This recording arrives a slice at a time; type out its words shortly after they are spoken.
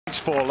It's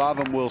 4 love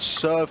and will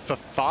serve for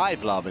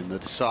 5 love in the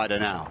decider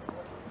now.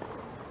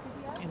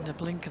 In the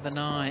blink of an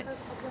eye,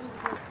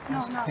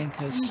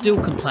 Ostapenko is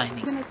still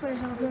complaining.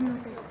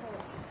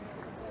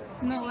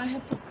 No, I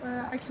have to.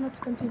 I cannot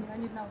continue. I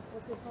need now.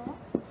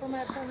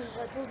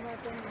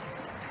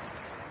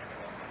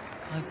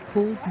 I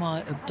pulled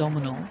my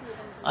abdominal.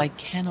 I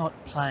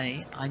cannot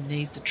play. I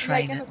need to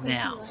train it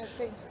now.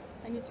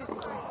 I need to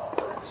complain.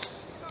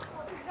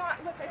 It's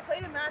not. Look, I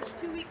played a match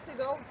 2 weeks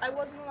ago. I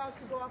wasn't allowed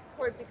to go off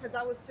court because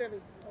I was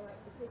serving.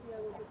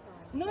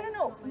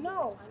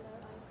 No.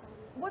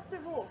 What's the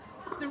rule?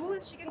 The rule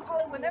is she can call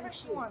it whenever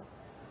she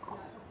wants.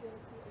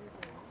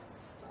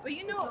 But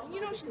you know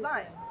she's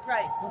lying,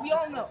 right? We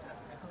all know.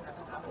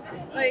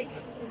 Like.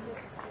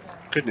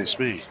 Goodness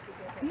me.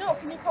 No,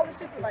 can you call the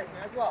supervisor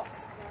as well?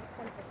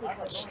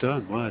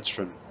 Stern words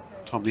from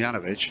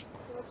Tomljanovic.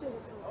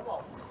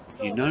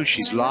 You know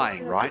she's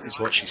lying, right? Is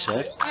what she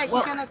said. Yeah,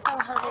 he cannot tell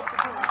her what to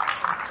do.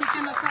 He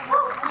cannot tell her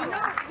what to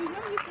do.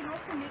 You can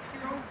also make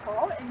your own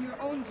call and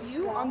your own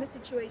view on the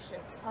situation.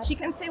 She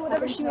can say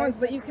whatever she wants,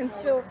 but you can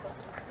still.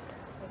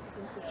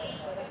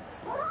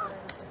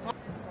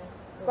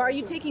 But are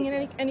you taking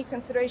in any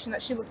consideration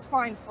that she looked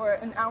fine for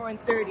an hour and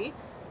 30,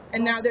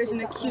 and now there's an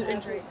acute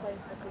injury?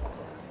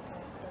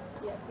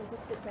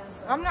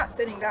 I'm not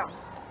sitting down.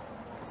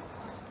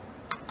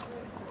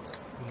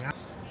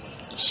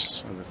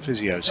 So the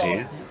physio's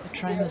here. The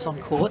trainer's on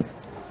court.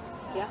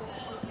 Yeah.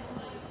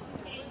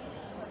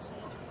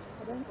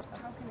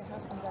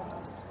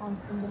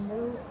 In the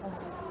middle of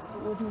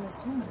it wasn't a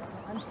change.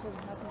 I'm still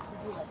happy to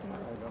do that. I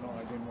don't know, I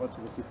didn't watch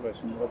the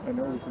situation. What I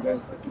know is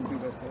that I think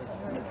that if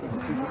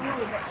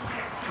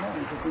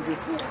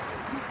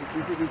the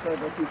physio decide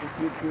that it's a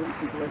clear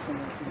situation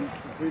and she needs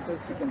to treat it,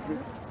 she can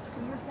treat it. So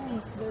you're saying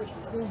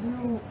there's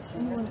no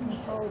anyone can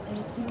call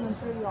even in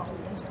 30 hours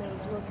and say,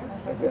 look, I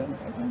have Again,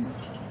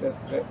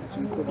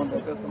 she's the one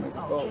that has to make the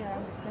call. Yeah, I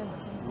understand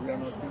that. We are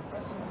not here.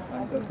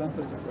 And that's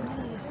sensitive.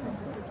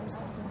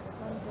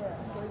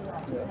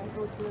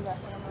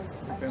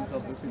 Depends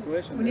on the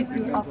situation. We need to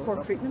do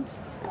off-court treatment?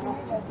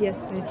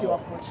 Yes, we need to do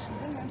off-court.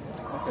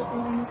 Okay.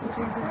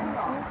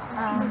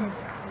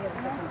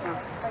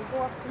 I go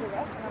up to the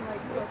ref and I'm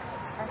like, look,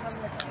 I have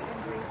like an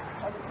injury.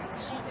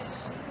 She can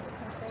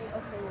say,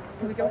 okay,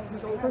 Can we go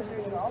over?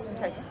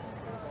 Okay.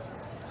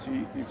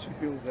 If she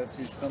feels that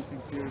it's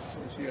something serious,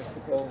 she has to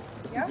call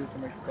the physio to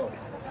make a call.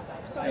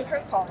 So it's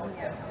her calling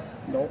you.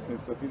 No,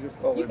 it's a physio's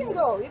call. You can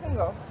go.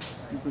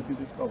 It's a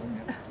physio's calling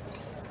you.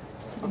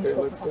 Okay,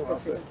 let's go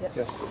up there.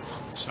 Yes.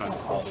 So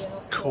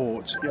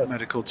off-court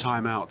medical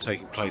timeout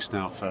taking place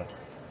now for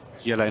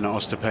Jelena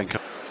Ostapenko.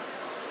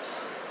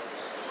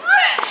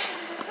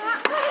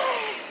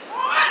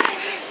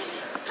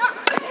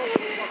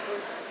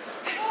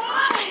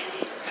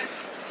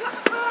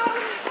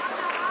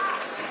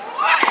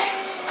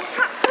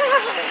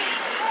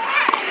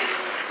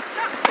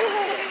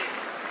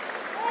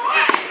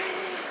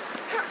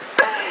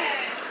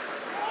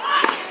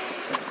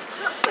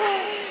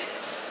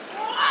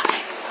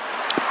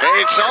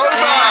 It's over!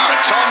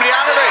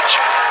 Tomljanovic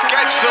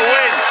gets the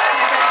win,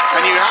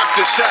 and you have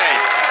to say,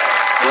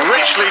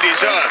 richly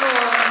deserved.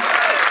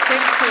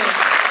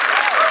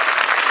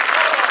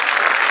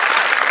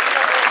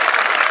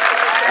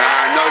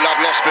 No love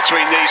lost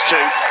between these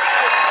two.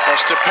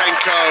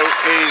 Ostapenko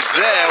is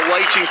there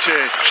waiting to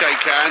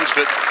shake hands,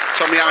 but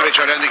Tomljanovic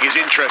I don't think is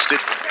interested.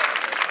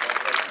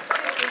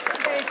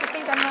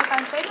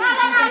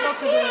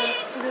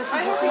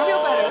 I hope you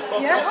feel better.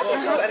 Yeah? I hope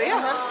you feel better,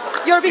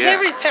 yeah. Your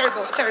behavior is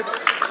terrible, terrible.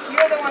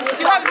 You're the one to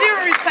You have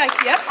zero respect,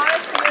 yes?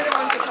 Honestly, you're the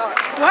one to talk.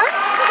 What?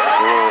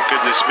 Oh,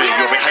 goodness me,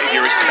 your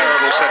behaviour is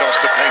terrible, said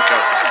Ostapenko.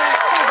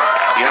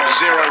 You have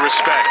zero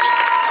respect.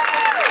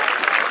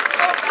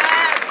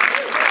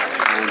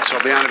 And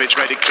Tomljanovic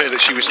made it clear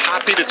that she was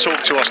happy to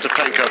talk to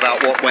Ostapenko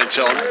about what went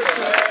on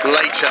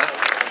later.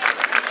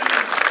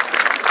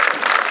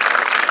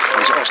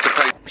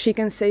 She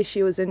can say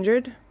she was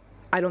injured.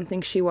 I don't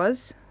think she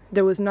was.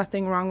 There was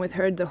nothing wrong with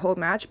her the whole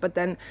match, but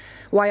then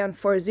why on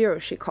 4-0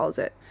 she calls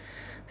it?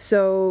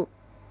 So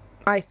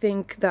I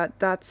think that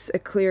that's a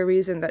clear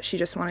reason that she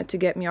just wanted to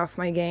get me off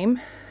my game.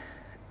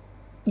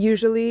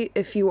 Usually,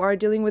 if you are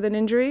dealing with an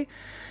injury,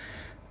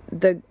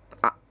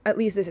 at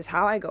least this is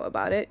how I go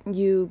about it,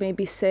 you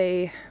maybe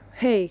say,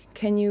 hey,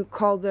 can you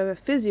call the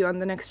physio on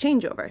the next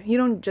changeover? You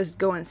don't just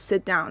go and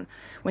sit down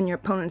when your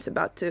opponent's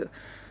about to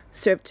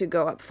serve to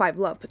go up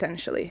 5-love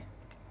potentially.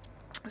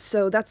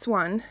 So that's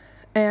one.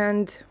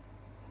 And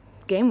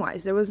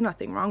game-wise, there was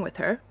nothing wrong with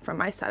her from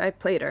my side. I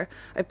played her.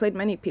 I played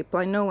many people.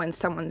 I know when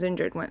someone's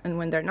injured and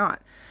when they're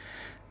not.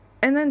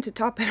 And then to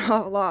top it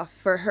all off,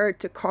 for her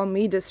to call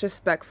me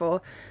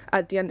disrespectful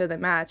at the end of the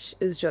match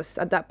is just,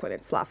 at that point,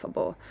 it's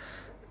laughable.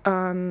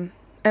 And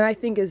I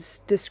think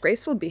is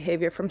disgraceful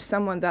behavior from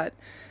someone that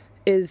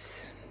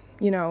is,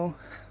 you know,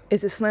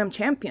 is a slam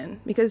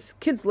champion, because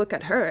kids look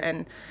at her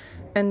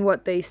and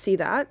what they see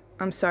that,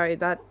 I'm sorry,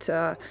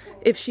 that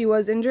if she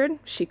was injured,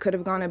 she could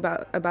have gone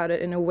about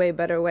it in a way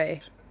better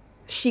way.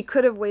 she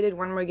could have waited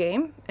one more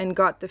game and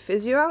got the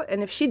physio out.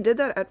 And if she did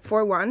that at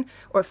 4-1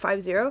 or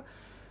 5-0,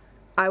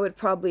 I would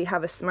probably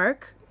have a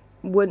smirk,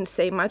 wouldn't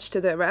say much to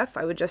the ref.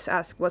 I would just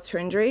ask, what's her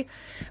injury?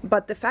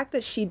 But the fact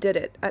that she did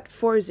it at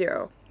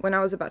 4-0 when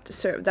I was about to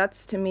serve,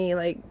 that's to me,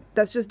 like,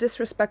 that's just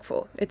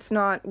disrespectful. It's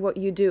not what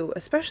you do,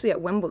 especially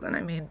at Wimbledon,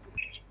 I mean.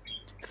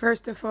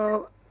 First of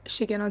all,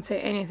 she cannot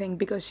say anything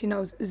because she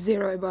knows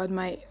zero about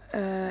my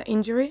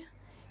injury.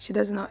 She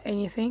doesn't know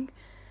anything,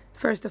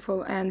 first of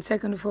all. And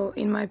second of all,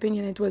 in my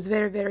opinion, it was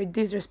very, very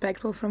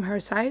disrespectful from her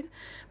side,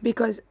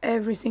 because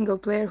every single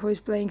player who is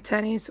playing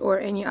tennis or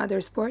any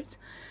other sports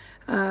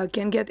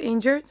can get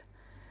injured.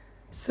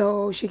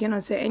 So she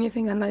cannot say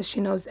anything unless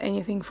she knows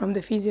anything from the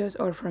physios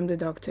or from the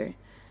doctor.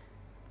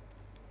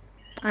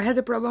 I had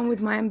a problem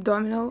with my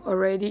abdominal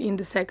already in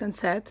the second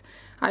set.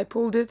 I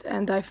pulled it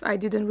and I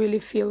didn't really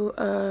feel,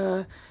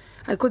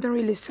 I couldn't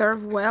really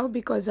serve well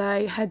because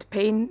I had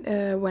pain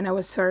when I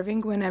was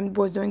serving, when I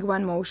was doing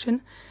one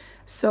motion.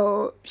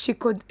 So she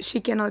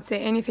cannot say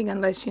anything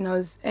unless she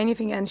knows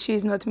anything, and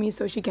she's not me,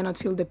 so she cannot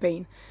feel the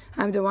pain.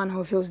 I'm the one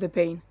who feels the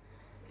pain.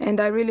 And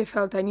I really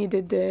felt I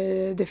needed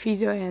the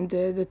physio and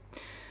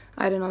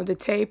I don't know, the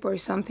tape or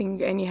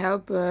something, any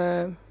help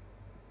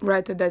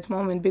right at that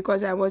moment,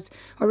 because I was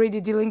already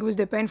dealing with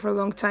the pain for a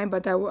long time,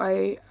 but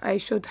I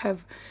should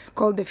have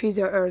called the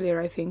physio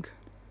earlier, I think.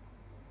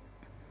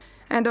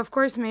 And of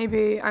course,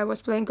 maybe I was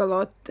playing a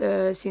lot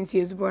since he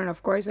was born.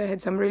 Of course, I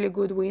had some really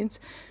good wins,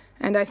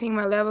 and I think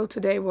my level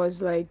today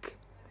was like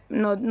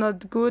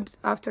not good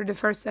after the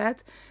first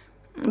set,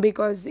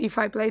 because if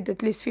I played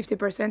at least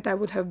 50%, I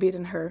would have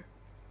beaten her.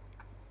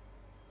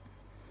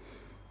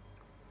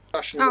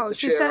 Oh,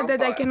 she said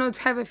that I cannot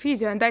have a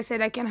physio, and I said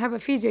I can have a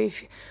physio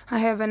if I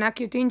have an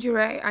acute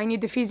injury. I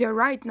need the physio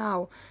right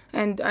now.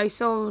 And I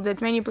saw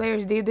that many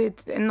players did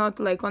it, and not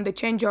like on the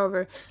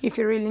changeover. If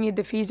you really need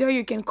the physio,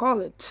 you can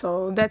call it.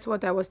 So that's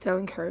what I was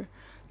telling her.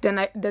 Then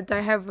that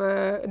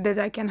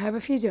I can have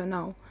a physio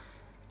now.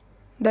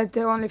 That's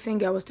the only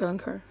thing I was telling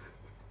her.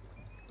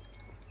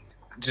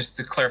 Just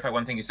to clarify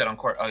one thing you said on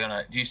court,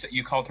 Ajla,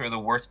 you called her the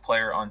worst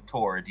player on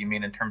tour. Do you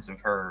mean in terms of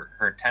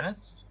her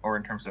tennis, or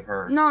in terms of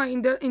her? No,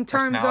 in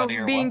terms of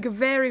being what?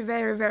 very,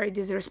 very, very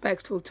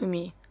disrespectful to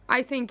me.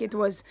 I think it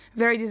was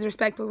very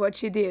disrespectful what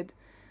she did.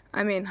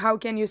 I mean, how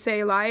can you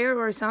say liar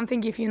or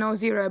something if you know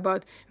zero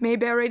about?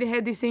 Maybe I already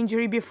had this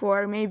injury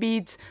before. Maybe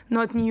it's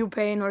not new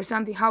pain or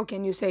something. How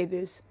can you say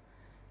this?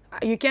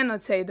 You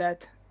cannot say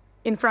that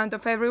in front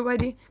of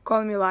everybody.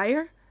 Call me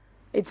liar.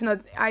 It's not.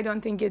 I don't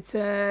think it's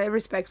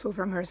respectful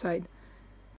from her side.